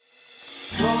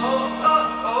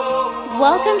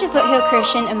Welcome to Foothill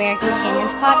Christian American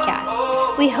Canyons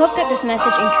podcast. We hope that this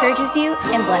message encourages you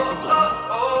and blesses you.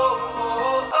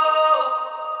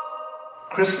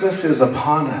 Christmas is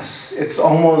upon us. It's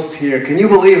almost here. Can you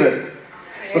believe it?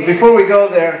 But before we go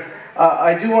there,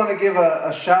 I do want to give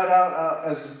a shout out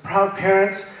as proud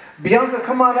parents. Bianca,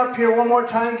 come on up here one more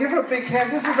time. Give her a big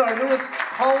hand. This is our newest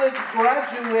college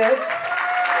graduate.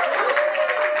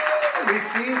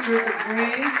 Received her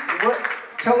degree.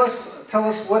 Tell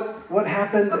us what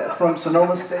happened from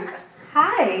Sonoma State.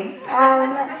 Hi.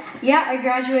 I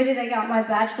graduated. I got my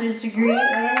bachelor's degree in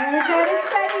early childhood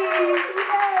studies.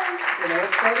 Yes. In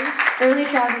what studies? Early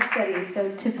childhood studies.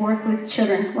 So to work with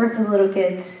children, work with little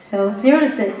kids. So 0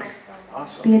 to 6.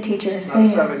 Awesome. Be a teacher. Not So, a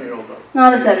 7-year-old though.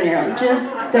 Not a 7-year-old.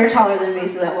 Just they're taller than me,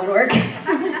 so that won't work.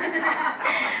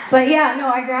 But yeah, no,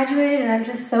 I graduated, and I'm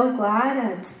just so glad.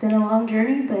 It's been a long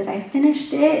journey, but I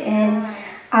finished it, and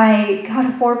I got a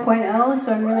 4.0,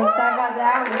 so I'm really excited about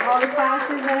that with all the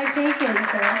classes that I've taken.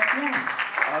 So yes.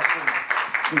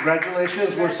 Awesome.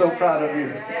 Congratulations. We're so proud of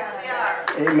you.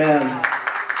 Amen.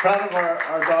 Proud of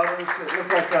our daughters. It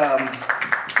looked like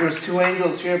there's 2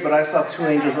 angels here, but I saw 2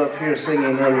 angels up here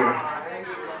singing earlier.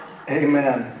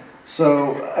 Amen.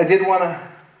 So I did want to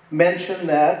mention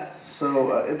that.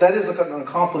 So that is an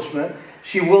accomplishment.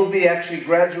 She will be actually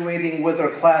graduating with her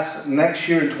class next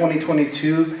year in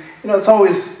 2022. You know, it's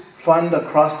always fun to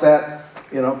cross that,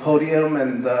 podium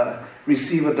and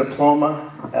receive a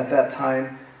diploma at that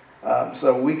time.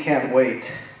 So we can't wait.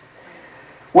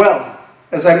 Well,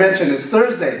 as I mentioned, it's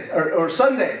Thursday or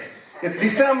Sunday. It's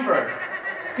December.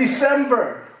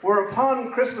 December. We're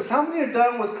upon Christmas. How many are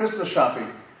done with Christmas shopping?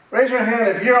 Raise your hand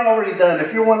if you're already done.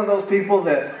 If you're one of those people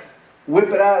that whip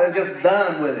it out and just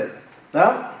done with it.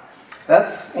 No?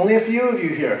 That's only a few of you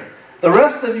here. The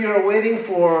rest of you are waiting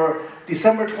for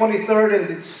December 23rd and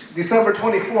December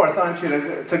 24th, aren't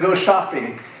you, to go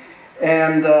shopping.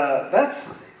 And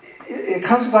it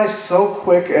comes by so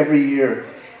quick every year.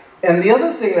 And the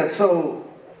other thing that's so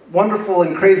wonderful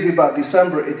and crazy about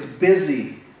December, it's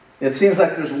busy. It seems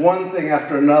like there's one thing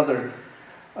after another.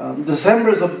 December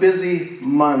is a busy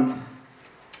month.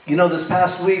 This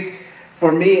past week,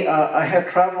 for me, I had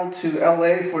traveled to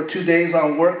LA for 2 days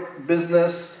on work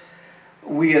business.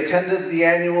 We attended the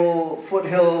annual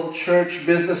Foothill Church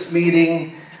business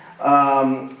meeting.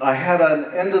 I had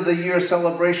an end of the year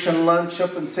celebration lunch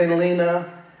up in St.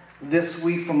 Helena this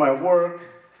week for my work.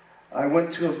 I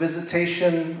went to a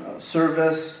visitation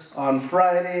service on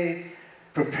Friday,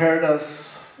 prepared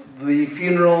us the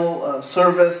funeral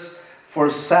service for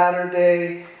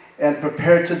Saturday, and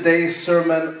prepared today's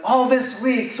sermon all this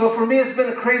week. So for me, it's been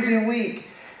a crazy week.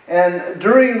 And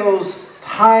during those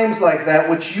times like that,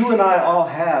 which you and I all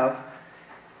have,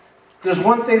 there's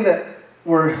one thing that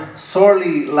we're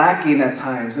sorely lacking at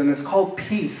times, and it's called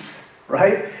peace,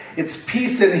 right? It's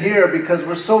peace in here because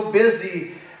we're so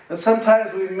busy that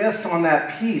sometimes we miss on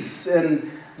that peace.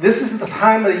 And this is the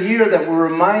time of the year that we're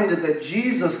reminded that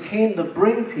Jesus came to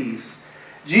bring peace.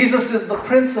 Jesus is the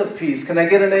Prince of Peace. Can I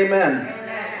get an amen?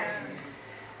 Amen.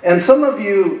 And some of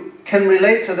you can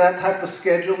relate to that type of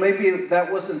schedule. Maybe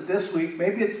that wasn't this week.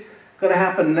 Maybe it's going to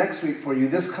happen next week for you,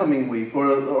 this coming week,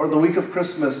 or the week of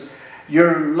Christmas.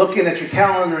 You're looking at your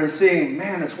calendar and seeing,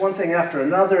 man, it's one thing after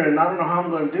another, and I don't know how I'm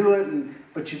going to do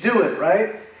it, but you do it,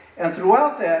 right? And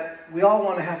throughout that, we all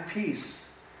want to have peace.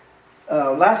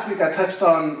 Last week I touched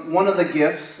on one of the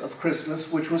gifts of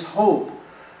Christmas, which was hope.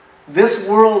 This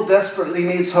world desperately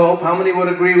needs hope. How many would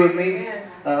agree with me?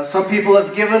 Some people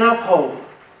have given up hope,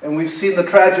 and we've seen the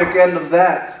tragic end of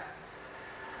that.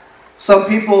 Some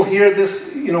people hear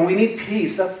this, we need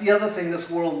peace. That's the other thing this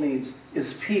world needs,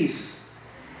 is peace.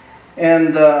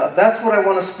 And that's what I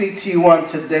want to speak to you on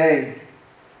today.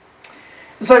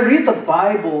 As I read the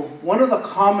Bible, one of the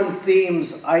common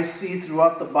themes I see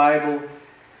throughout the Bible,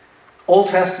 Old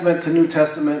Testament to New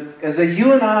Testament, is that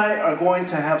you and I are going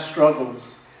to have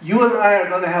struggles. You and I are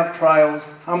going to have trials.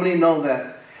 How many know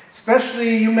that?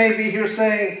 Especially you may be here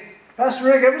saying, Pastor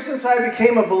Rick, ever since I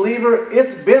became a believer,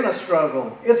 it's been a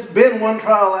struggle. It's been one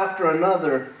trial after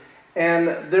another. And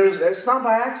it's not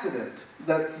by accident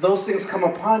that those things come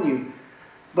upon you.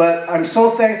 But I'm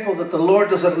so thankful that the Lord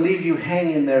doesn't leave you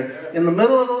hanging there. In the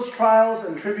middle of those trials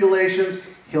and tribulations,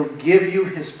 He'll give you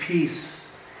His peace.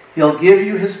 He'll give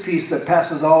you His peace that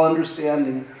passes all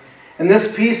understanding. And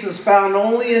this peace is found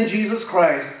only in Jesus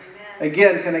Christ. Amen.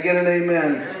 Again, can I get an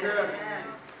amen? Amen.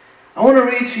 I want to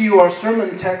read to you our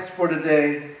sermon text for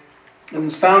today. It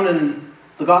was found in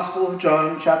the Gospel of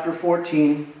John, chapter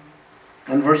 14,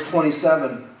 and verse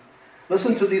 27.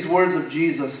 Listen to these words of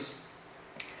Jesus.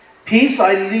 Peace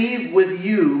I leave with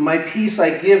you, my peace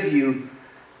I give you.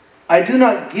 I do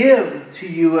not give to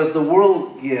you as the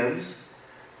world gives.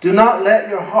 Do not let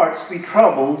your hearts be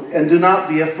troubled, and do not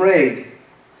be afraid.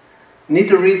 I need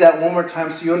to read that one more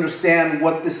time so you understand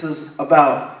what this is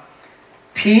about.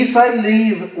 Peace I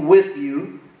leave with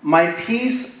you, my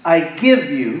peace I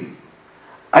give you.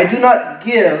 I do not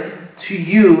give to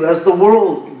you as the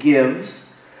world gives.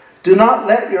 Do not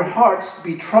let your hearts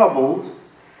be troubled,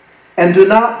 and do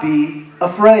not be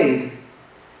afraid.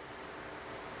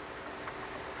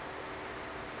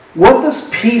 What does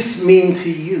peace mean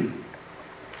to you?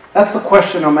 That's the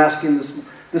question I'm asking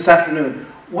this afternoon.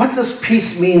 What does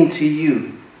peace mean to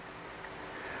you?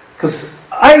 Because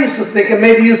I used to think, and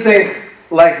maybe you think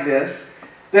like this,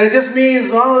 that it just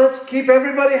means, well, let's keep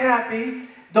everybody happy.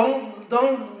 Don't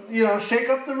shake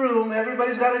up the room.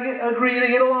 Everybody's got to agree to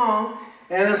get along.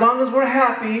 And as long as we're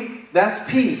happy, that's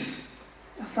peace.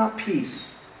 That's not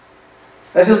peace.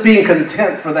 That's just being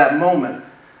content for that moment.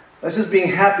 That's just being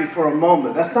happy for a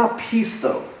moment. That's not peace,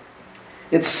 though.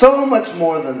 It's so much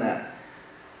more than that.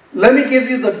 Let me give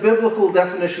you the biblical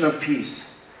definition of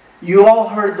peace. You all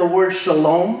heard the word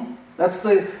shalom. That's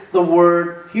the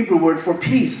Hebrew word for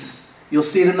peace. You'll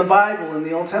see it in the Bible, in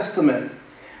the Old Testament.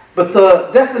 But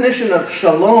the definition of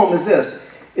shalom is this.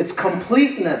 It's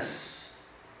completeness,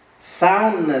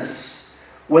 soundness,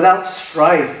 without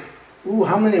strife. Ooh,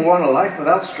 how many want a life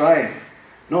without strife?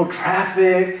 No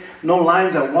traffic, no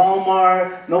lines at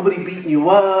Walmart, nobody beating you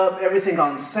up, everything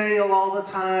on sale all the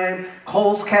time,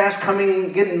 Kohl's Cash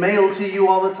getting mailed to you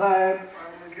all the time.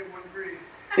 I'm gonna get one free.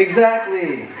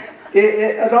 Exactly.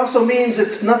 It also means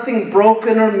it's nothing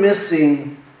broken or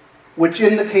missing, which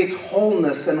indicates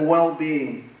wholeness and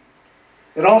well-being.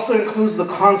 It also includes the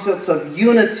concepts of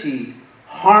unity,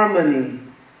 harmony,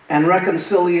 and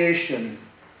reconciliation.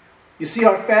 You see,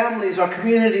 our families, our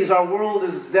communities, our world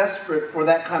is desperate for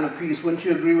that kind of peace. Wouldn't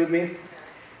you agree with me?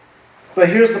 But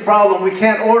here's the problem. We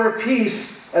can't order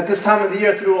peace at this time of the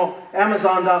year through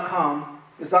Amazon.com.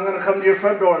 It's not going to come to your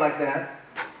front door like that.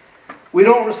 We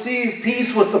don't receive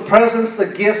peace with the presents, the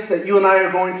gifts that you and I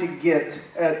are going to get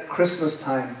at Christmas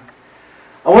time.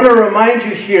 I want to remind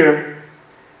you here,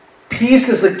 peace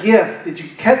is a gift. Did you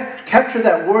capture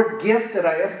that word gift that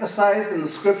I emphasized in the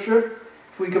scripture?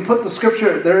 If we can put the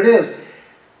scripture, there it is.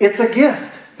 It's a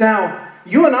gift. Now,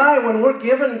 you and I, when we're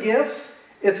given gifts,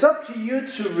 it's up to you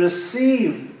to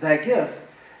receive that gift.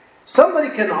 Somebody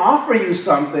can offer you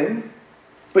something,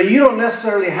 but you don't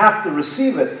necessarily have to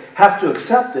receive it, have to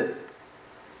accept it.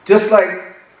 Just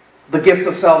like the gift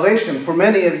of salvation. For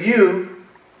many of you,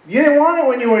 you didn't want it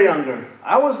when you were younger.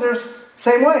 I was there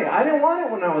same way. I didn't want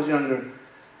it when I was younger.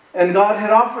 And God had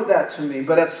offered that to me.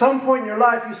 But at some point in your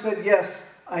life, you said, yes,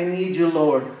 I need you,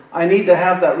 Lord. I need to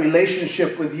have that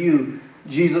relationship with you,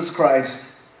 Jesus Christ.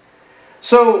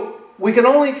 So we can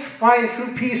only find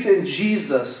true peace in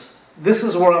Jesus. This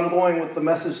is where I'm going with the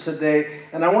message today.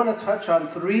 And I want to touch on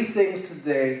 3 things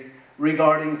today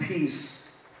regarding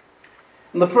peace.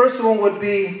 And the first one would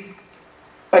be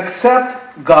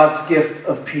accept God's gift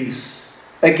of peace.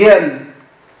 Again,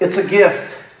 it's a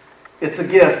gift. It's a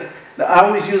gift. Now, I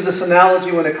always use this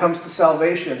analogy when it comes to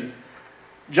salvation.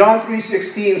 John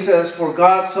 3:16 says, "For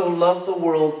God so loved the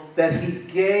world that He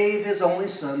gave His only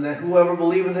Son, that whoever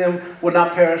believeth in Him would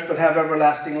not perish but have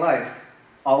everlasting life."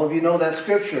 All of you know that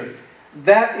scripture.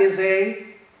 That is a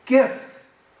gift.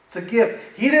 It's a gift.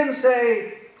 He didn't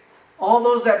say, all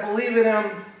those that believe in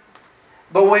Him,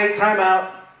 but wait, time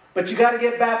out. But you got to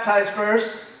get baptized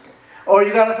first, or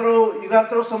you got to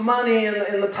throw some money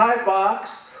in the tithe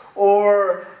box,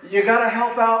 or you got to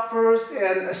help out first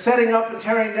and setting up and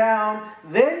tearing down.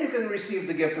 Then you can receive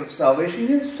the gift of salvation. He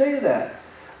didn't say that.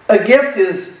 A gift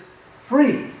is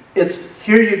free. It's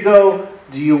here you go.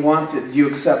 Do you want it? Do you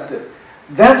accept it?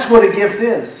 That's what a gift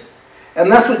is,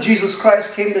 and that's what Jesus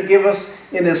Christ came to give us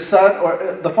in His Son,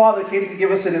 or the Father came to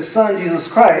give us in His Son, Jesus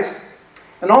Christ.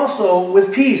 And also,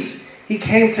 with peace, He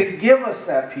came to give us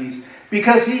that peace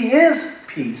because He is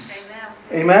peace.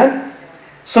 Amen? Amen?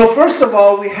 So first of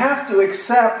all, we have to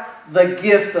accept the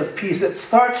gift of peace. It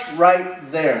starts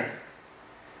right there.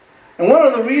 And one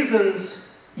of the reasons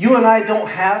you and I don't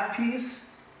have peace,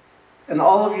 and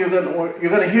all of you you're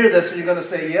going to hear this and you're going to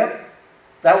say, yep,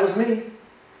 that was me.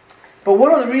 But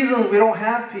one of the reasons we don't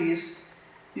have peace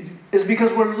is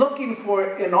because we're looking for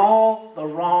it in all the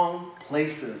wrong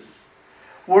places.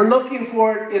 We're looking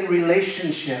for it in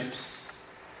relationships.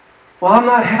 Well, I'm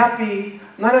not happy,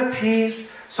 I'm not at peace,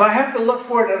 so I have to look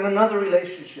for it in another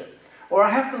relationship. Or I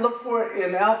have to look for it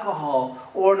in alcohol,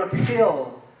 or in a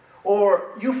pill,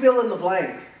 or you fill in the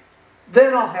blank.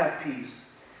 Then I'll have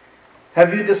peace.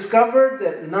 Have you discovered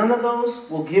that none of those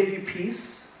will give you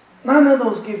peace? None of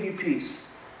those give you peace.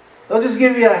 They'll just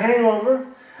give you a hangover.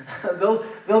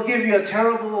 They'll give you a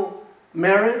terrible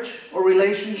marriage or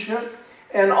relationship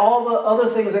and all the other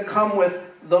things that come with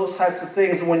those types of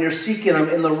things when you're seeking them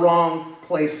in the wrong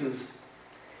places.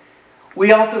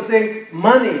 We often think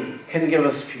money can give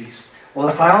us peace. Well,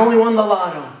 if I only won the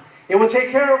lotto, it would take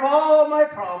care of all my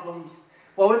problems.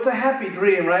 Well, it's a happy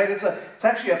dream, right? It's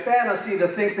actually a fantasy to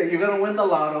think that you're going to win the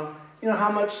lotto. You know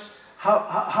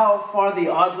how far the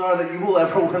odds are that you will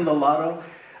ever win the lotto.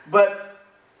 But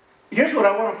here's what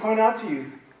I want to point out to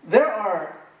you. There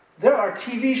are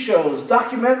TV shows,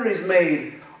 documentaries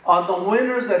made on the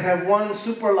winners that have won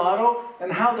Super Lotto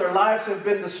and how their lives have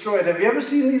been destroyed. Have you ever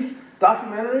seen these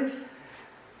documentaries?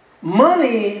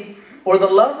 Money, or the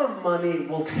love of money,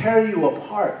 will tear you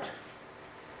apart.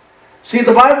 See,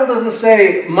 the Bible doesn't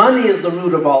say money is the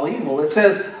root of all evil. It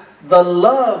says the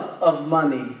love of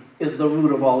money is the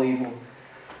root of all evil.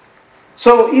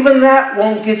 So even that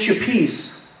won't get you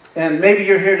peace. And maybe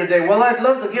you're here today, well, I'd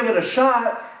love to give it a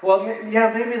shot. Well,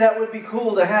 yeah, maybe that would be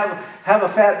cool to have a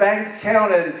fat bank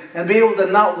account and be able to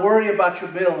not worry about your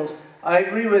bills. I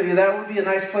agree with you. That would be a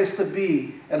nice place to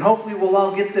be. And hopefully we'll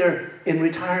all get there in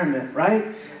retirement, right?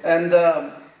 And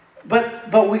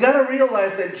but we got to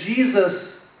realize that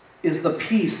Jesus is the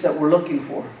peace that we're looking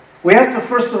for. We have to,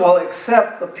 first of all,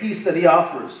 accept the peace that He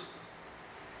offers.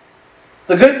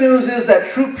 The good news is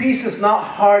that true peace is not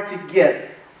hard to get.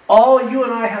 All you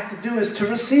and I have to do is to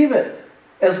receive it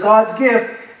as God's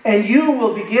gift, and you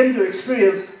will begin to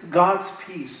experience God's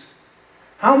peace.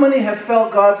 How many have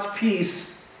felt God's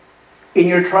peace in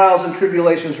your trials and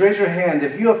tribulations? Raise your hand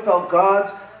if you have felt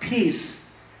God's peace,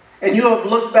 and you have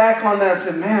looked back on that and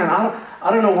said, man,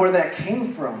 I don't know where that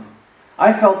came from.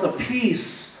 I felt a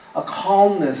peace, a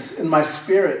calmness in my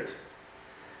spirit.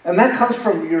 And that comes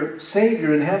from your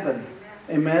Savior in heaven.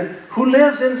 Amen. Who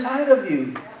lives inside of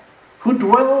you. Who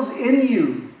dwells in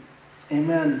you.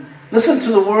 Amen. Listen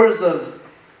to the words of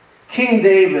King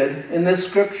David in this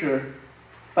scripture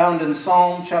found in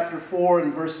Psalm chapter 4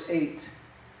 and verse 8.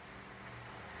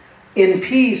 In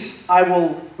peace I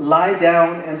will lie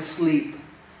down and sleep.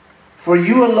 For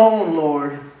you alone,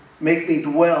 Lord, make me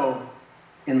dwell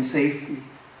in safety.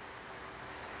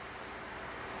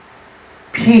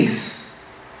 Peace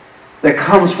that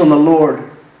comes from the Lord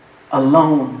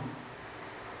alone.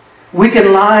 We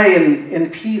can lie in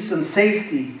peace and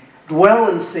safety, dwell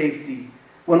in safety,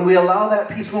 when we allow that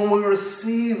peace, when we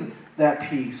receive that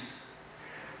peace.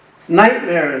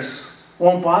 Nightmares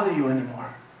won't bother you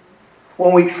anymore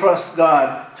when we trust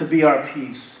God to be our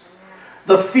peace.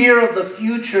 The fear of the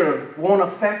future won't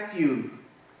affect you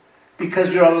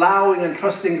because you're allowing and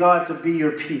trusting God to be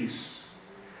your peace.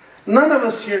 None of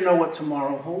us here know what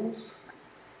tomorrow holds.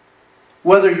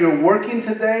 Whether you're working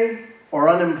today or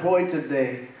unemployed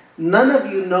today, none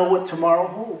of you know what tomorrow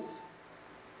holds.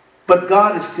 But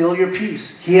God is still your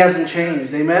peace. He hasn't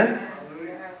changed. Amen?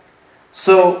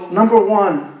 So, number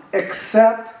one,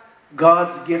 accept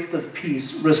God's gift of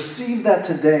peace. Receive that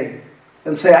today.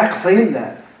 And say, I claim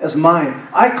that as mine.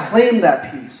 I claim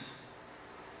that peace.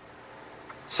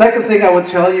 Second thing I would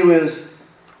tell you is,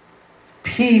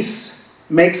 peace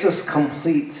makes us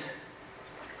complete.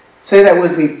 Say that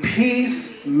with me.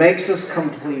 Peace makes us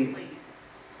complete.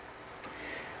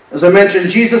 As I mentioned,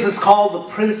 Jesus is called the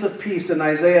Prince of Peace in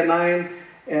Isaiah 9,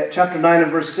 chapter 9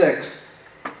 and verse 6.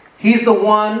 He's the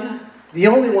one, the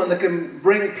only one that can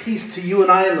bring peace to you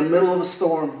and I in the middle of a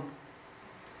storm.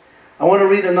 I want to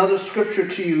read another scripture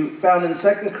to you found in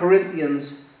 2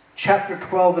 Corinthians chapter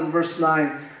 12 and verse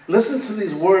 9. Listen to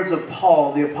these words of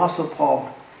Paul, the Apostle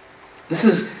Paul. This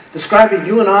is describing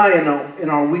you and I in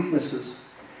our weaknesses.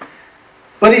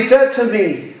 But he said to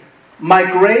me, my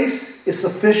grace is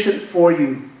sufficient for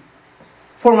you,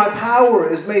 for my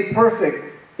power is made perfect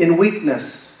in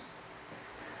weakness.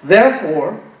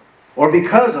 Therefore, or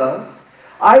because of,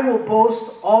 I will boast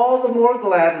all the more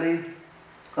gladly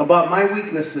about my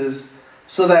weaknesses,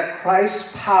 so that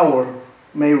Christ's power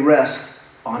may rest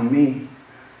on me.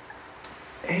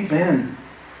 Amen.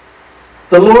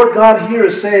 The Lord God here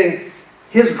is saying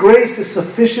His grace is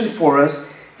sufficient for us.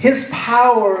 His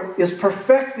power is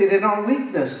perfected in our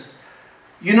weakness.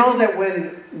 You know that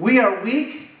when we are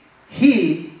weak,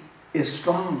 He is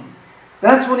strong.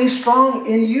 That's when He's strong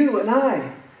in you and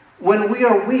I. When we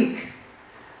are weak,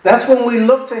 that's when we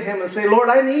look to Him and say, Lord,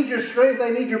 I need your strength, I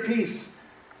need your peace.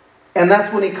 And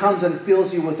that's when He comes and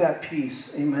fills you with that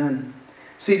peace. Amen.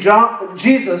 See,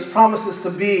 Jesus promises to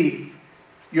be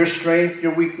your strength,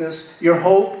 your weakness, your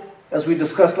hope, as we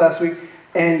discussed last week,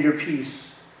 and your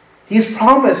peace. He's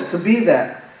promised to be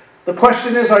that. The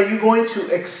question is, are you going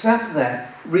to accept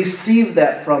that? Receive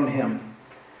that from Him?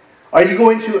 Are you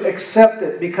going to accept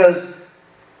it? Because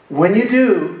When you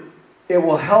do, it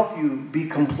will help you be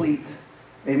complete.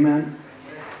 Amen.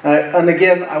 And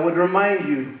again, I would remind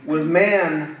you, with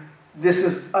man, this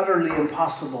is utterly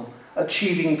impossible,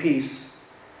 achieving peace.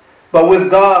 But with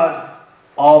God,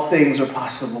 all things are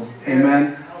possible.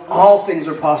 Amen. All things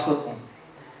are possible.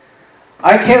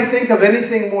 I can't think of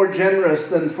anything more generous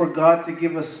than for God to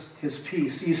give us His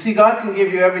peace. You see, God can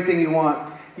give you everything you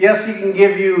want. Yes, He can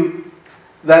give you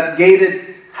that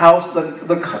gated house,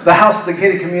 the house of the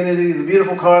gated community, the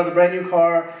beautiful car, the brand new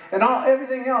car, and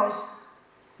everything else.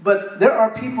 But there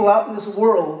are people out in this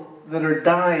world that are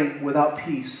dying without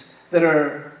peace, that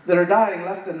are dying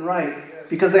left and right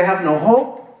because they have no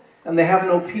hope and they have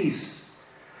no peace.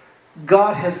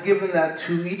 God has given that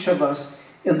to each of us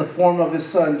in the form of His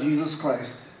Son, Jesus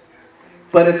Christ.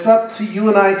 But it's up to you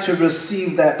and I to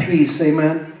receive that peace.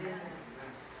 Amen?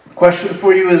 Question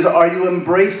for you is, are you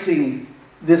embracing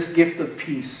this gift of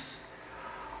peace?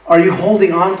 Are you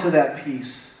holding on to that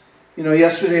peace? You know,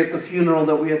 yesterday at the funeral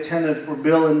that we attended for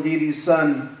Bill and Dee Dee's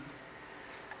son,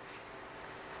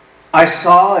 I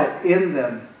saw it in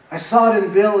them. I saw it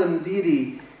in Bill and Dee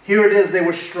Dee. Here it is, they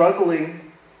were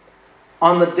struggling.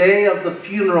 On the day of the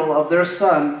funeral of their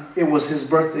son, it was his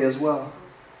birthday as well.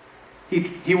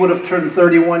 He would have turned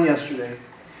 31 yesterday.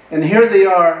 And here they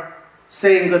are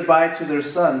saying goodbye to their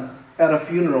son at a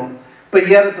funeral. But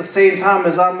yet at the same time,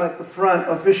 as I'm at the front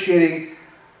officiating,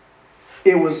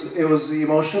 it was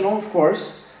emotional, of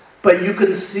course. But you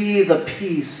can see the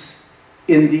peace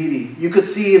in Dee Dee. You could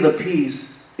see the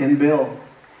peace in Bill.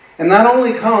 And that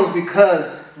only comes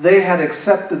because they had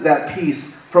accepted that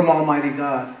peace from Almighty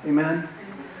God. Amen?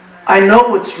 I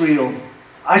know it's real.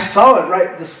 I saw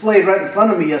it displayed right in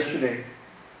front of me yesterday.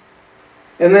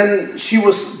 And then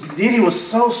Dee Dee was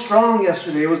so strong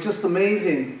yesterday. It was just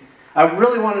amazing. I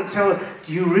really wanted to tell her,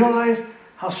 do you realize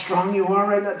how strong you are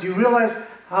right now? Do you realize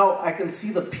how I can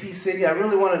see the peace in you? I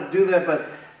really wanted to do that, but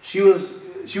she was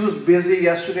busy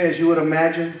yesterday, as you would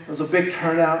imagine. It was a big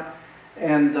turnout.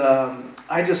 And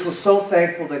I just was so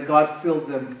thankful that God filled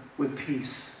them with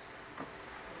peace.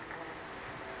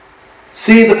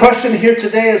 See, the question here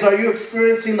today is, are you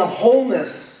experiencing the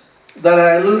wholeness that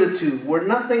I alluded to, where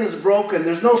nothing is broken,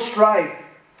 there's no strife,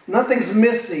 nothing's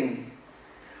missing?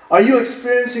 Are you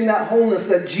experiencing that wholeness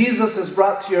that Jesus has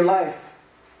brought to your life?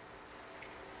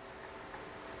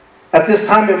 At this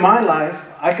time in my life,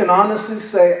 I can honestly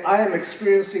say I am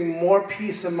experiencing more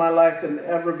peace in my life than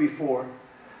ever before.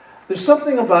 There's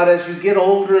something about as you get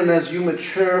older and as you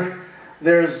mature,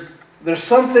 there's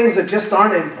some things that just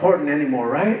aren't important anymore,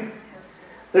 right?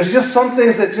 There's just some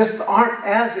things that just aren't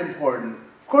as important.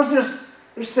 Of course,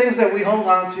 there's things that we hold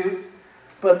on to,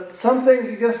 but some things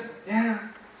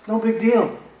it's no big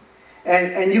deal.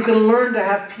 And you can learn to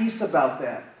have peace about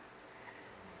that.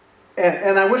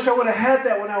 And I wish I would have had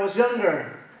that when I was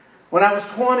younger, when I was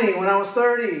 20, when I was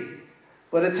 30.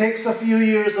 But it takes a few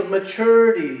years of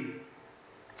maturity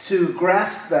to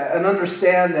grasp that and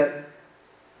understand that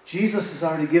Jesus has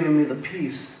already given me the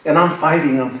peace, and I'm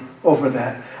fighting Him over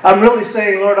that. I'm really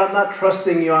saying, Lord, I'm not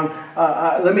trusting You.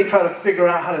 Let me try to figure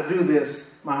out how to do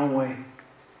this my own way.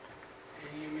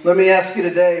 Let me ask you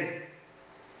today,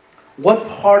 what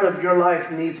part of your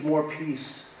life needs more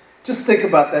peace? Just think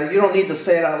about that. You don't need to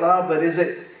say it out loud, but is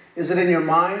it in your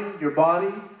mind, your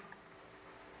body?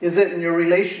 Is it in your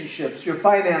relationships, your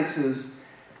finances?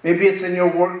 Maybe it's in your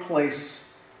workplace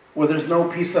where there's no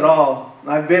peace at all.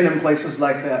 I've been in places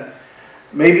like that.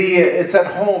 Maybe it's at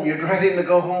home. You're dreading to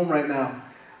go home right now.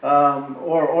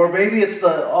 Or maybe it's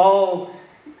the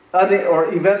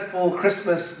eventful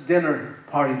Christmas dinner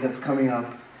party that's coming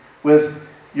up with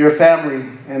your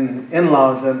family and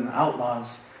in-laws and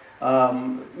outlaws.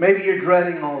 Maybe you're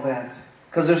dreading all that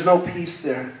because there's no peace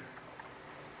there.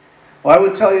 Well, I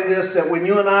would tell you this, that when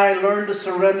you and I learn to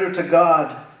surrender to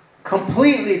God,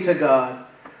 completely to God,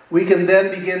 we can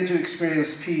then begin to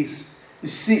experience peace. You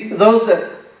see, those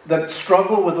that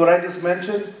struggle with what I just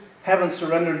mentioned haven't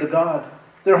surrendered to God.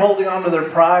 They're holding on to their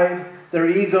pride, their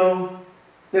ego.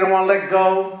 They don't want to let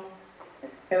go.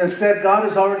 And instead, God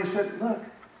has already said, look,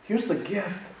 here's the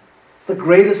gift. It's the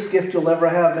greatest gift you'll ever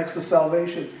have next to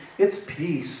salvation. It's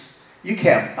peace. You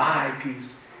can't buy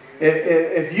peace.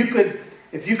 If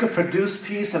you could produce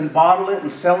peace and bottle it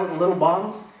and sell it in little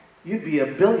bottles, you'd be a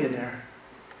billionaire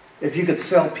if you could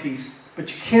sell peace.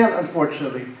 But you can't,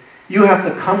 unfortunately. You have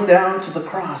to come down to the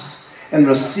cross and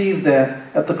receive that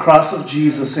at the cross of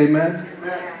Jesus. Amen?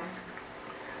 Amen.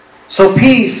 So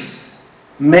peace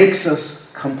makes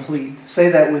us complete. Say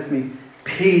that with me.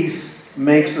 Peace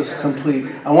makes us complete.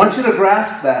 I want you to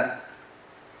grasp that.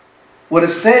 What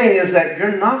it's saying is that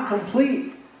you're not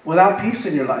complete without peace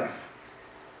in your life.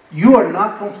 You are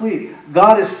not complete.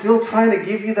 God is still trying to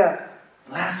give you that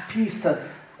last piece to,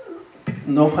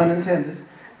 no pun intended,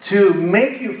 to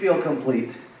make you feel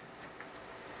complete.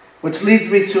 Which leads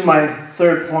me to my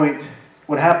third point.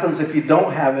 What happens if you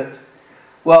don't have it?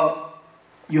 Well,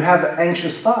 you have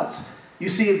anxious thoughts. You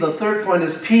see, the third point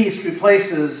is peace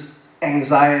replaces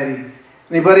anxiety.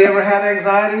 Anybody ever had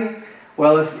anxiety?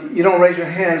 Well, if you don't raise your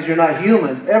hands, you're not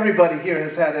human. Everybody here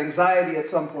has had anxiety at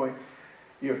some point.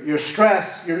 You're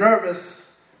stressed, you're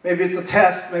nervous. Maybe it's a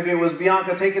test. Maybe it was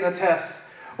Bianca taking a test.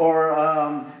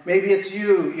 Or maybe it's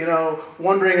you,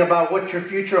 wondering about what your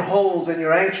future holds, and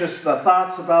you're anxious, the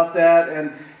thoughts about that,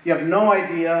 and you have no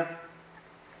idea.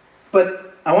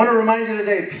 But I want to remind you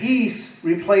today, peace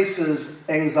replaces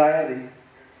anxiety.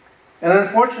 And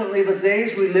unfortunately, the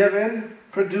days we live in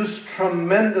produce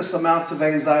tremendous amounts of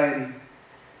anxiety.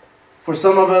 For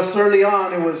some of us early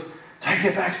on, it was, do I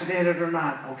get vaccinated or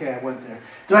not? Okay, I went there.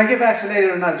 Do I get vaccinated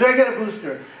or not? Do I get a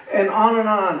booster? And on and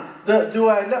on. Do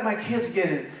I let my kids get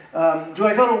it? Do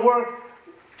I go to work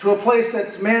to a place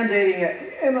that's mandating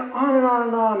it? And on and on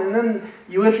and on. And then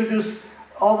you introduce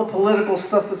all the political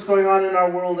stuff that's going on in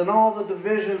our world and all the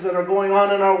divisions that are going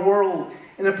on in our world.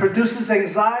 And it produces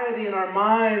anxiety in our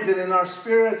minds and in our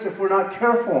spirits if we're not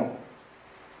careful.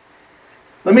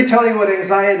 Let me tell you what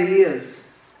anxiety is.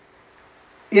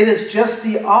 It is just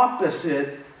the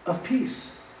opposite of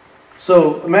peace.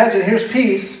 So imagine here's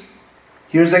peace,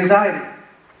 here's anxiety.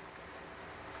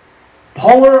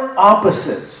 Polar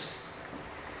opposites.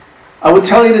 I would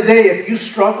tell you today, if you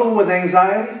struggle with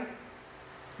anxiety,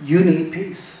 you need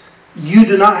peace. You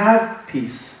do not have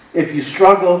peace if you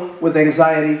struggle with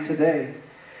anxiety today.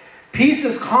 Peace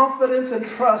is confidence and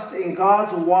trust in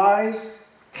God's wise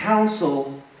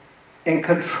counsel and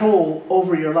control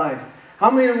over your life. How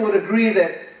many would agree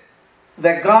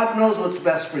that God knows what's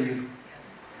best for you?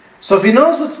 So if He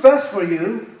knows what's best for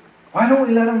you, why don't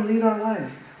we let Him lead our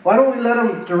lives? Why don't we let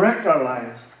Him direct our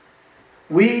lives?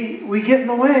 We get in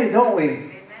the way, don't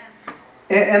we?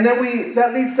 And then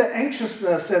that leads to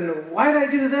anxiousness. And why did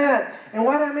I do that? And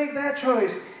why did I make that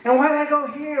choice? And why did I go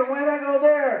here? Why did I go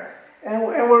there? And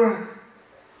we're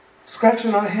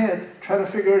scratching our head, trying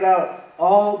to figure it out,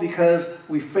 all because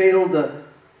we failed to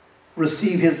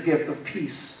receive His gift of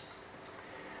peace.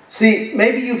 See,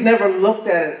 maybe you've never looked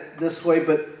at it this way,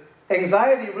 but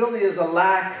anxiety really is a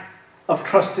lack of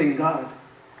trusting God.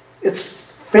 It's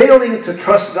failing to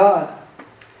trust God.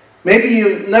 Maybe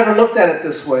you never looked at it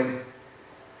this way.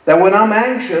 That when I'm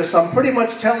anxious, I'm pretty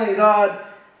much telling God,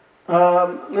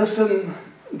 listen,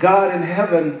 God in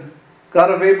heaven,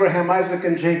 God of Abraham, Isaac,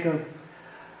 and Jacob,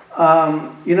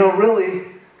 really,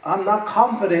 I'm not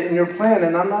confident in your plan,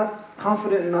 and I'm not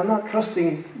confident and I'm not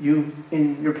trusting you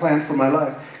in your plan for my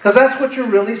life. Because that's what you're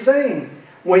really saying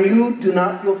when you do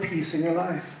not feel peace in your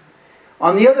life.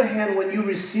 On the other hand, when you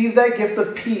receive that gift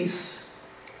of peace,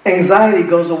 anxiety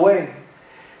goes away.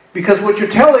 Because what you're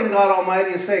telling God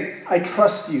Almighty is saying, I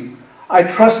trust you. I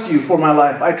trust you for my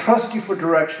life. I trust you for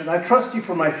direction. I trust you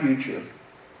for my future.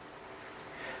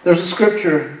 There's a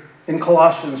scripture in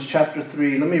Colossians chapter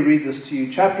 3. Let me read this to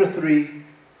you. Chapter 3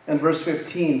 and verse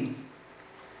 15.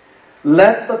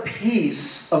 Let the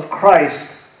peace of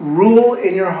Christ rule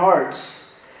in your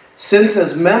hearts, since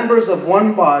as members of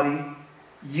one body,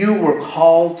 you were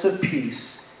called to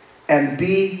peace, and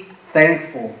be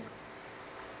thankful.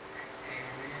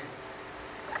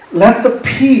 Let the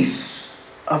peace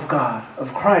of God,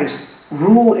 of Christ,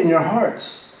 rule in your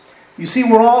hearts. You see,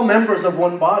 we're all members of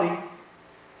one body,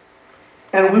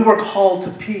 and we were called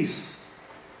to peace,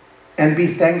 and be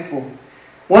thankful.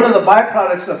 One of the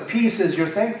byproducts of peace is you're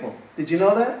thankful. Did you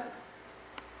know that?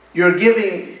 You're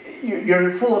giving,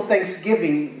 you're full of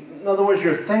thanksgiving. In other words,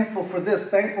 you're thankful for this,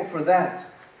 thankful for that.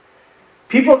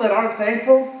 People that aren't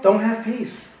thankful don't have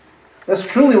peace. That's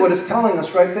truly what it's telling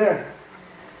us right there.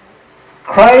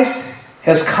 Christ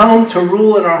has come to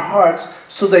rule in our hearts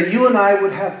so that you and I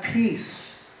would have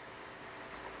peace.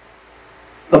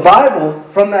 The Bible,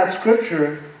 from that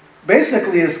scripture,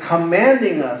 basically is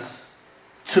commanding us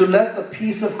to let the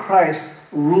peace of Christ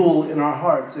rule in our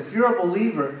hearts. If you're a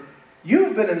believer,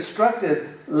 you've been instructed,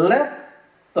 let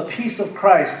the peace of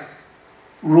Christ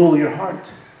rule your heart.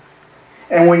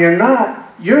 And when you're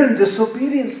not, you're in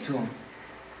disobedience to Him.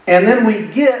 And then we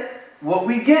get what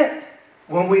we get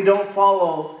when we don't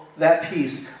follow that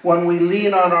peace. When we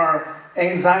lean on our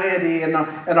anxiety and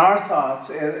our thoughts.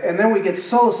 And then we get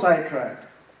so sidetracked.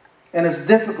 And it's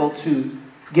difficult to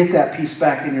get that peace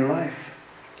back in your life.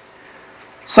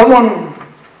 Someone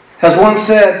has once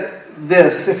said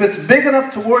this: if it's big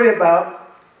enough to worry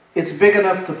about, it's big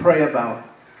enough to pray about.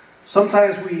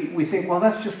 Sometimes we think, well,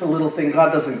 that's just a little thing.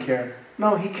 God doesn't care.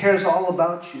 No, He cares all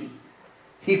about you.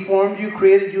 He formed you,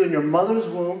 created you in your mother's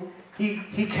womb.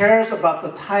 He cares about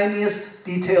the tiniest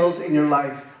details in your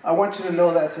life. I want you to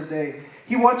know that today.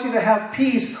 He wants you to have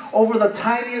peace over the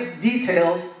tiniest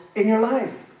details in your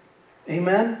life.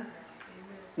 Amen?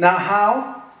 Now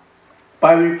how?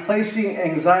 By replacing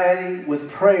anxiety with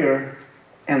prayer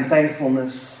and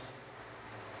thankfulness.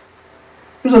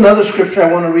 Here's another scripture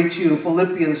I want to read to you in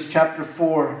Philippians chapter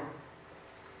 4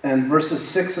 and verses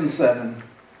 6 and 7.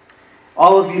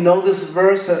 All of you know this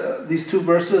verse, these two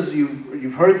verses.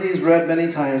 You've heard these read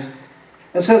many times.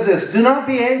 It says this: do not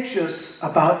be anxious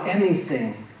about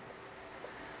anything.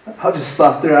 I'll just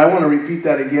stop there. I want to repeat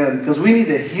that again because we need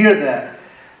to hear that.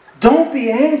 Don't be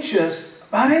anxious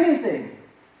about anything.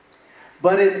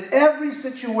 But in every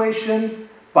situation,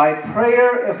 by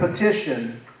prayer and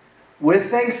petition, with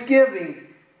thanksgiving,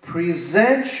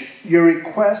 present your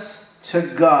requests to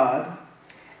God,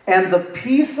 and the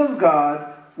peace of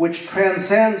God, which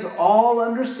transcends all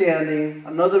understanding,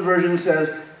 another version says,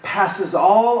 passes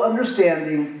all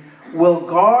understanding, will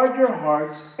guard your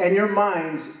hearts and your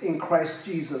minds in Christ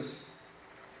Jesus.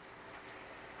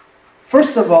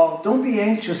 First of all, don't be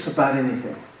anxious about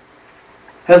anything.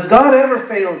 Has God ever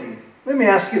failed you? Let me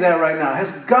ask you that right now.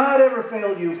 Has God ever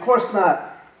failed you? Of course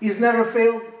not. He's never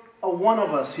failed a one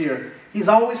of us here. He's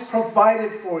always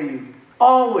provided for you.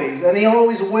 Always. And He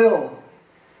always will.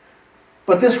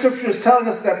 But this scripture is telling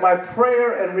us that by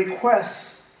prayer and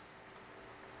requests,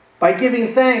 by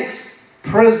giving thanks,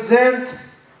 present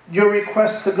your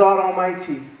requests to God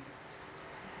Almighty.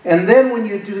 And then when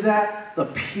you do that, the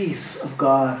peace of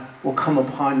God will come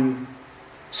upon you.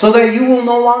 So that you will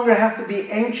no longer have to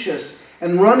be anxious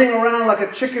and running around like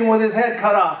a chicken with his head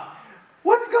cut off.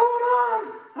 What's going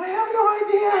on? I have no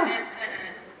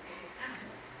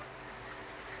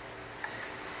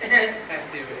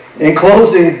idea. In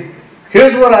closing,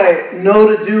 here's what I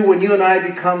know to do when you and I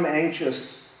become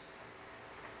anxious.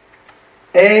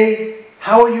 A,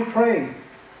 how are you praying?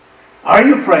 Are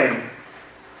you praying?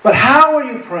 But how are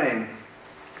you praying?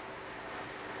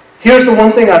 Here's the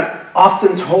one thing I've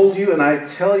often told you, and I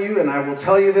tell you, and I will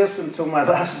tell you this until my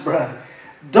last breath.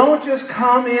 Don't just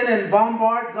come in and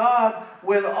bombard God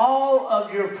with all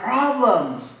of your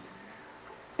problems.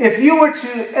 If you were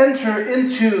to enter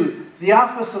into the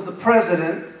office of the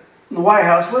president, the White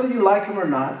House, whether you like him or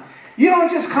not, you don't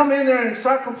just come in there and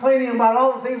start complaining about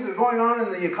all the things that are going on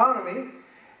in the economy.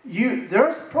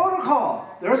 There's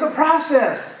protocol. There's a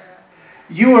process.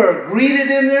 You are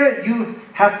greeted in there. You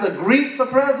have to greet the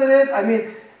president. I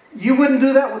mean, you wouldn't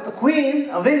do that with the Queen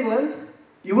of England.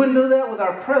 You wouldn't do that with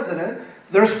our president.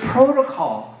 There's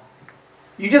protocol.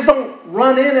 You just don't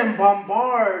run in and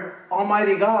bombard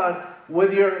Almighty God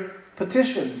with your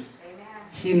petitions. Amen.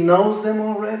 He knows them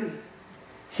already.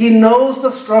 He knows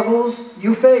the struggles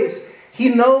you face. He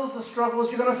knows the struggles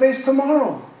you're going to face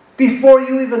tomorrow before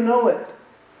you even know it.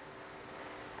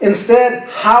 Instead,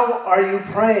 how are you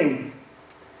praying?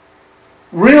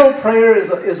 Real prayer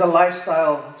is a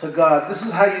lifestyle to God. This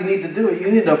is how you need to do it.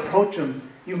 You need to approach Him.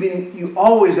 You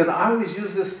always, and I always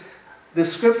use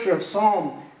this scripture of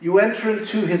Psalm. You enter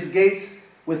into His gates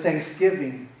with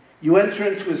thanksgiving. You enter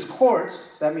into His courts,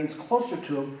 that means closer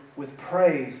to Him, with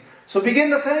praise. So begin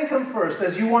to thank Him first.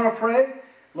 As you want to pray,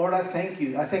 Lord, I thank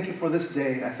You. I thank You for this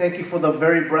day. I thank You for the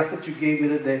very breath that You gave me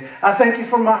today. I thank You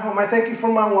for my home. I thank You for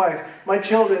my wife, my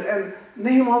children, and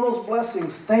name all those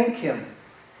blessings. Thank Him.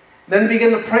 Then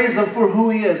begin to praise Him for who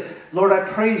He is. Lord, I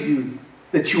praise You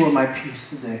that You are my peace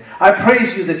today. I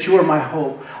praise You that You are my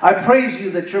hope. I praise You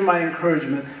that You're my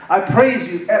encouragement. I praise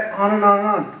You, on and on and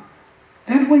on.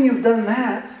 Then when you've done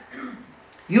that,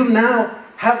 you now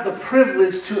have the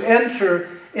privilege to enter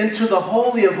into the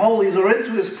Holy of Holies or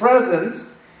into His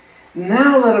presence.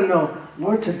 Now let Him know,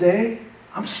 Lord, today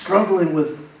I'm struggling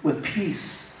with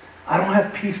peace. I don't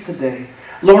have peace today.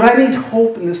 Lord, I need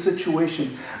hope in this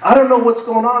situation. I don't know what's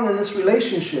going on in this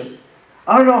relationship.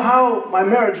 I don't know how my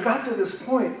marriage got to this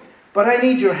point, but I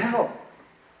need Your help.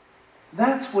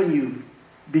 That's when you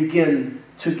begin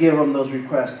to give Him those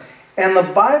requests. And the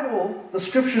Bible, the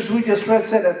scriptures we just read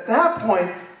said at that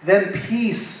point, then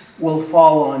peace will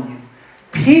fall on you.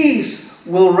 Peace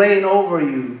will reign over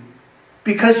you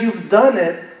because you've done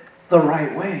it the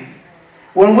right way.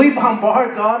 When we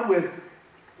bombard God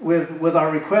with our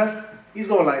request, He's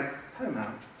going like, time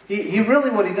out. He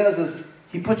really, what He does is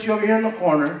He puts you over here in the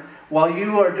corner while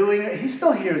you are doing it. He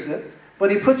still hears it, but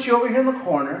He puts you over here in the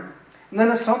corner. And then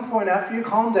at some point after you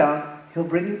calm down, He'll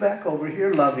bring you back over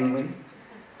here lovingly.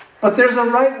 But there's a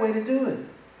right way to do it.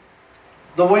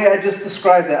 The way I just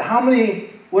described that. How many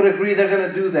would agree they're going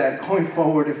to do that going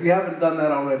forward if you haven't done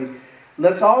that already?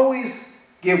 Let's always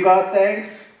give God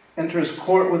thanks enter his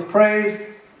court with praise.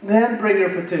 Then bring your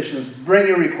petitions, bring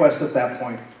your requests at that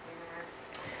point.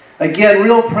 Again,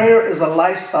 real prayer is a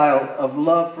lifestyle of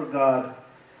love for God.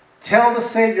 Tell the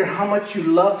Savior how much you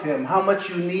love him, how much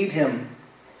you need him,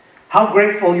 how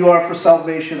grateful you are for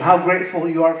salvation, how grateful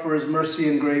you are for his mercy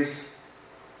and grace.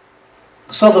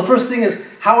 So the first thing is,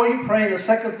 how are you praying? The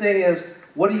second thing is,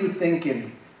 what are you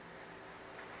thinking?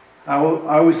 I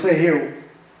always say here,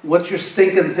 what's your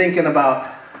stinking thinking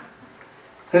about?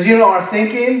 Because you know, our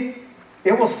thinking,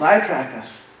 it will sidetrack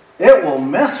us. It will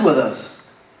mess with us.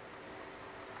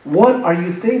 What are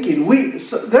you thinking?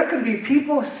 There can be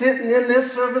people sitting in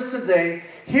this service today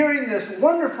hearing this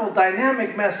wonderful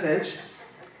dynamic message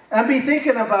and be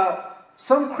thinking about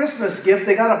some Christmas gift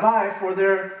they got to buy for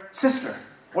their sister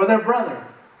or their brother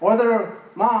or their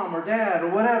mom or dad or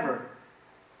whatever.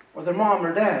 Or their mom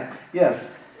or dad.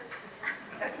 Yes.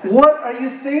 What are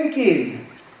you thinking?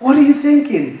 What are you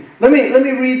thinking? Let me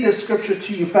read this scripture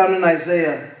to you found in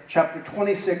Isaiah chapter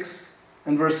 26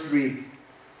 and verse 3.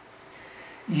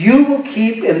 You will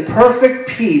keep in perfect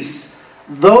peace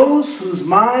those whose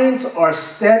minds are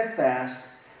steadfast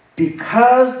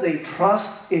because they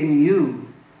trust in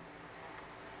you.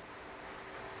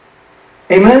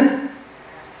 Amen?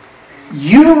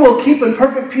 You will keep in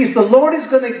perfect peace. The Lord is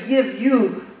going to give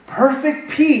you perfect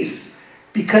peace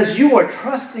because you are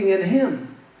trusting in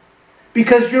him.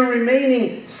 Because you're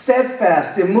remaining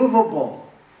steadfast, immovable.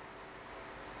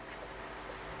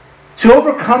 To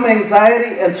overcome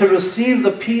anxiety and to receive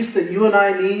the peace that you and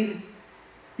I need,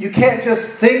 you can't just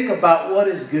think about what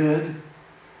is good.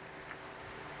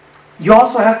 You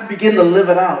also have to begin to live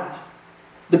it out.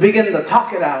 To begin to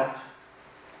talk it out.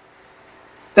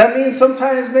 That means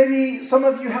sometimes maybe some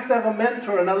of you have to have a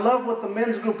mentor, and I love what the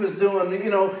men's group is doing. You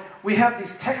know, we have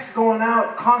these texts going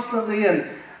out constantly, and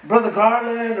Brother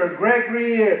Garland or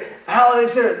Gregory or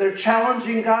Alex, they're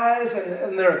challenging guys,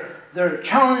 and they're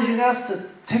challenging us to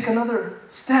take another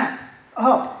step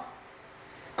up,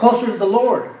 closer to the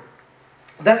Lord.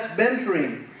 That's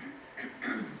mentoring.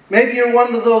 Maybe you're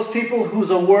one of those people who's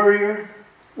a worrier.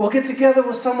 Well, get together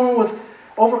with someone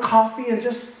over coffee and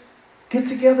just get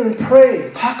together and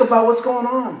pray. Talk about what's going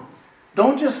on.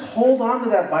 Don't just hold on to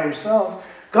that by yourself.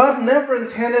 God never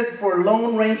intended for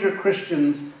Lone Ranger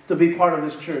Christians to be part of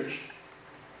his church.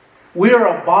 We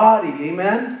are a body,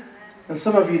 amen? And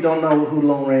some of you don't know who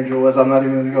Lone Ranger was. I'm not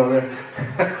even going to go there.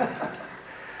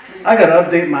 I got to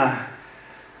update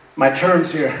my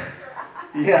terms here.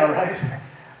 Yeah, right?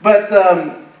 But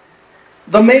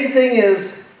the main thing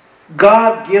is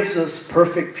God gives us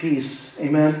perfect peace.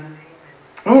 Amen?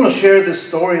 I want to share this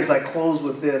story as I close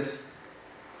with this.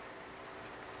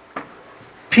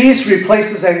 Peace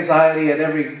replaces anxiety at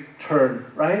every turn,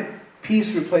 right?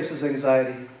 Peace replaces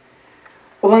anxiety.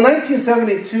 Well, in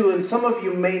 1972, and some of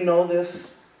you may know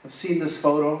this, I've seen this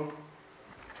photo,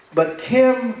 but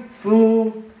Kim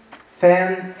Phu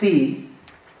Phan Thi,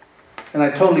 and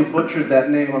I totally butchered that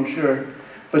name, I'm sure,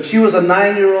 but she was a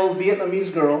 9-year-old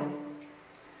Vietnamese girl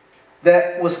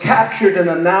that was captured in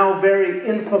a now very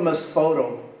infamous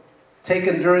photo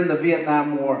taken during the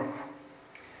Vietnam War.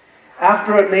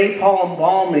 After a napalm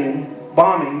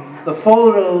bombing, the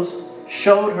photos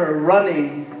showed her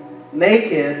running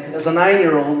naked as a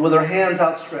 9-year-old with her hands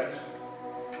outstretched.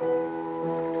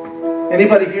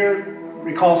 Anybody here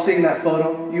recall seeing that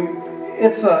photo?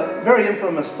 It's a very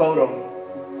infamous photo.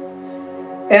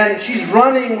 And she's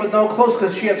running with no clothes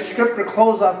because she had stripped her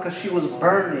clothes off because she was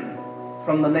burning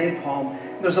from the napalm.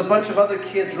 There's a bunch of other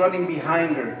kids running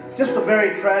behind her. Just a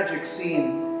very tragic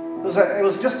scene. It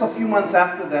was just a few months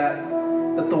after that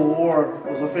the war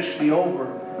was officially over.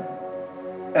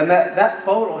 And that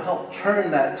photo helped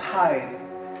turn that tide.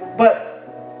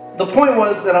 But the point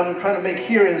was that I'm trying to make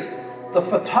here is the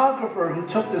photographer who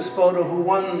took this photo, who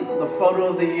won the photo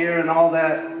of the year and all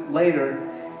that later,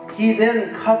 he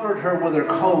then covered her with her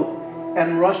coat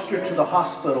and rushed her to the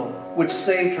hospital, which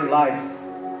saved her life.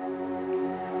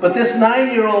 But this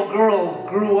 9-year-old girl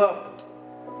grew up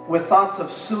with thoughts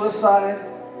of suicide,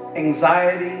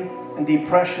 anxiety, and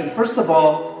depression. First of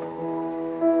all,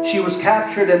 she was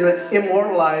captured and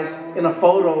immortalized in a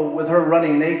photo with her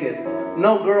running naked.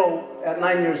 No girl at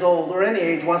 9 years old or any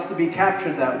age wants to be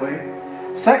captured that way.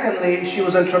 Secondly, she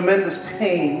was in tremendous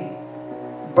pain,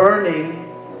 burning,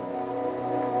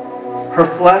 her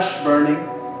flesh burning.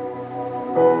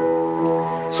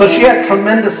 So she had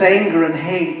tremendous anger and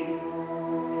hate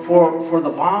for the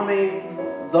bombing,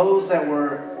 those that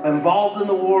were involved in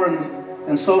the war,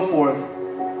 and so forth.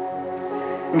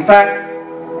 In fact,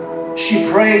 she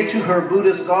prayed to her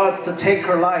Buddhist gods to take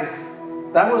her life.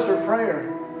 That was her prayer.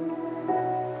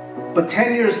 But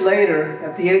 10 years later,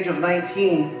 at the age of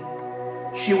 19,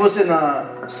 She was in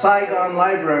a Saigon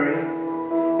library,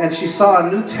 and she saw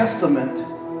a New Testament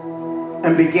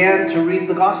and began to read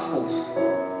the Gospels.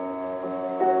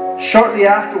 Shortly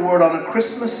afterward, on a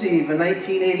Christmas Eve in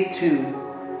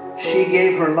 1982, she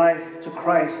gave her life to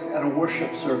Christ at a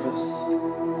worship service.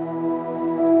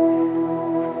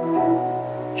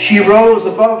 She rose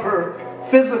above her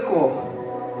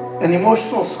physical and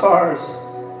emotional scars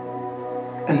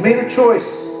and made a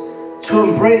choice to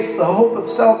embrace the hope of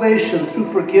salvation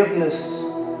through forgiveness.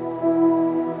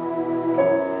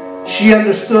 She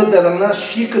understood that unless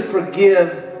she could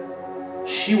forgive,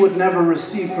 she would never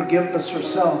receive forgiveness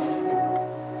herself,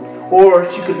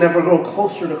 or she could never grow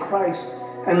closer to Christ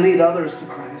and lead others to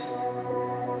Christ.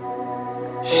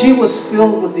 She was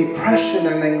filled with depression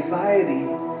and anxiety,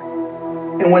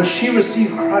 and when she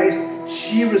received Christ,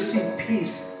 she received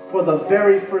peace for the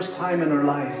very first time in her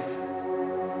life.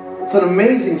 It's an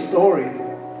amazing story.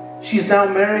 She's now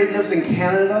married, lives in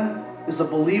Canada, is a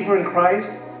believer in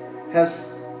Christ, has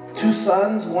 2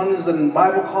 sons, one is in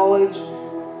Bible college,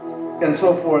 and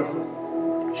so forth.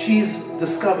 She's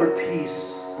discovered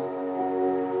peace.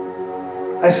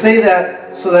 I say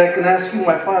that so that I can ask you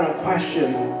my final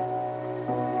question.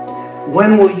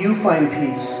 When will you find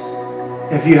peace?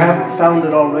 If you haven't found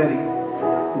it already,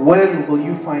 when will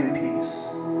you find peace?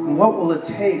 And what will it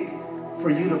take for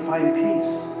you to find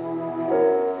peace?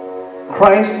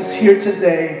 Christ is here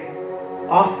today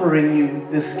offering you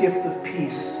this gift of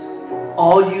peace.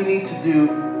 All you need to do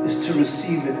is to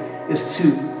receive it, is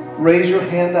to raise your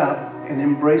hand up and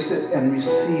embrace it and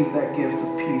receive that gift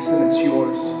of peace, and it's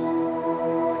yours.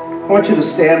 I want you to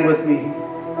stand with me,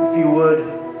 if you would,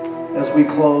 as we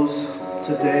close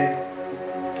today.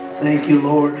 Thank you,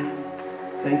 Lord.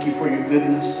 Thank you for your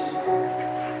goodness.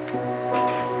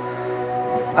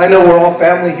 I know we're all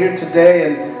family here today,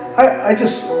 and I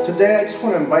just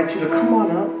want to invite you to come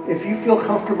on up. If you feel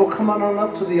comfortable, come on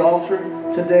up to the altar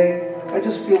today. I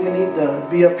just feel we need to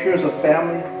be up here as a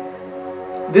family.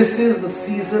 This is the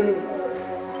season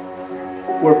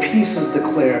where peace is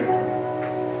declared.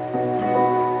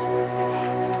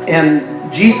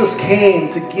 And Jesus came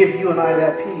to give you and I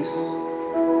that peace.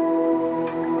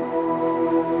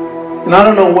 And I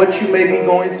don't know what you may be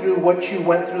going through, what you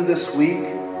went through this week,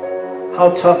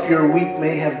 how tough your week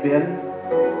may have been.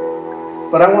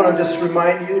 But I want to just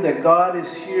remind you that God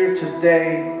is here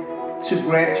today to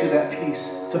grant you that peace,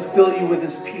 to fill you with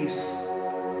His peace.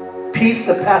 Peace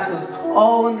that passes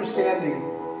all understanding.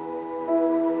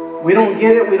 We don't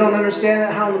get it, we don't understand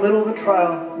it, how in the middle of a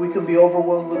trial we can be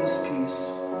overwhelmed with His peace.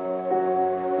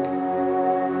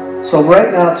 So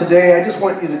right now, today, I just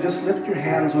want you to just lift your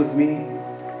hands with me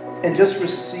and just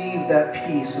receive that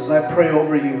peace as I pray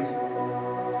over you.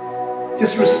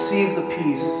 Just receive the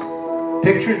peace.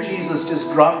 Picture Jesus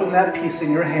just dropping that peace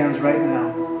in your hands right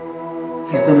now.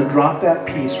 He's going to drop that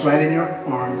peace right in your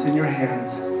arms, in your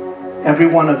hands. Every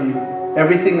one of you.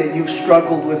 Everything that you've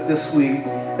struggled with this week.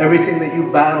 Everything that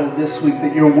you battled this week,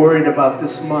 that you're worried about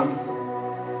this month.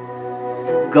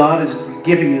 God is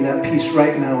giving you that peace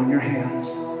right now in your hands.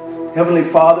 Heavenly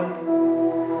Father,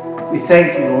 we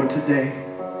thank you, Lord, today.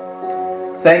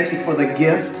 Thank you for the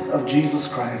gift of Jesus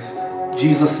Christ.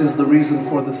 Jesus is the reason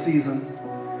for the season.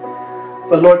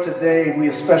 But Lord, today we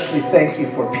especially thank you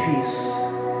for peace.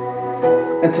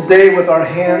 And today, with our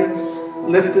hands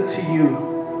lifted to you,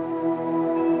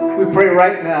 we pray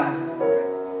right now,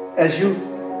 as you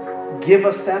give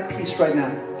us that peace right now,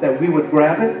 that we would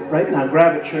grab it right now.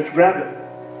 Grab it, church, grab it,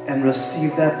 and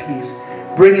receive that peace.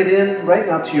 Bring it in right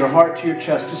now to your heart, to your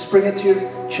chest. Just bring it to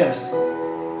your chest.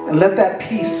 And let that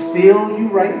peace fill you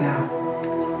right now.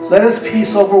 Let His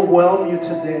peace overwhelm you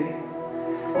today.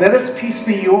 Let His peace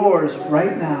be yours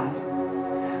right now.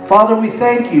 Father, we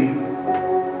thank you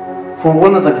for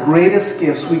one of the greatest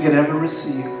gifts we could ever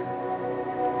receive.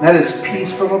 That is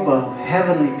peace from above,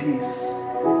 heavenly peace.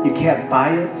 You can't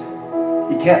buy it.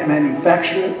 You can't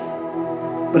manufacture it.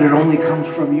 But it only comes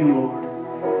from you, Lord.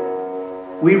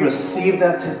 We receive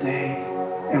that today,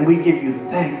 and we give you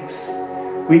thanks.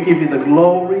 We give you the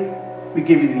glory. We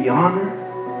give you the honor.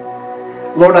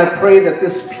 Lord, I pray that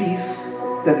this peace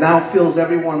that now fills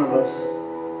every one of us,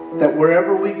 that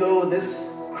wherever we go this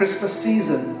Christmas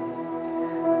season,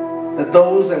 that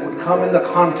those that would come into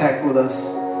contact with us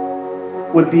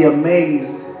would be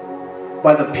amazed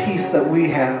by the peace that we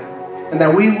have, and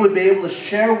that we would be able to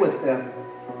share with them,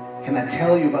 can I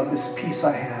tell you about this peace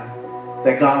I have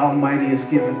that God Almighty has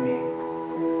given me?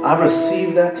 I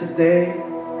receive that today.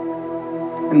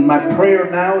 And my prayer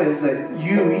now is that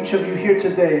you, each of you here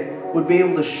today, would be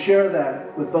able to share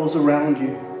that with those around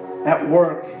you, at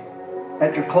work,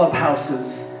 at your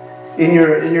clubhouses, in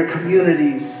your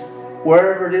communities,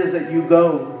 Wherever it is that you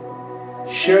go,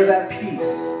 share that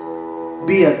peace.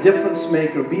 Be a difference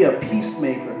maker. Be a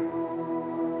peacemaker.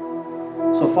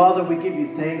 So, Father, we give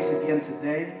you thanks again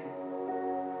today.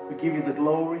 We give you the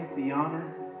glory, the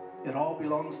honor. It all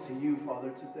belongs to you, Father,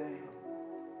 today.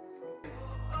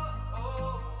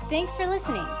 Thanks for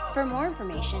listening. For more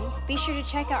information, be sure to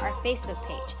check out our Facebook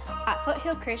page at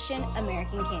Foothill Christian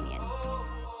American Canyon.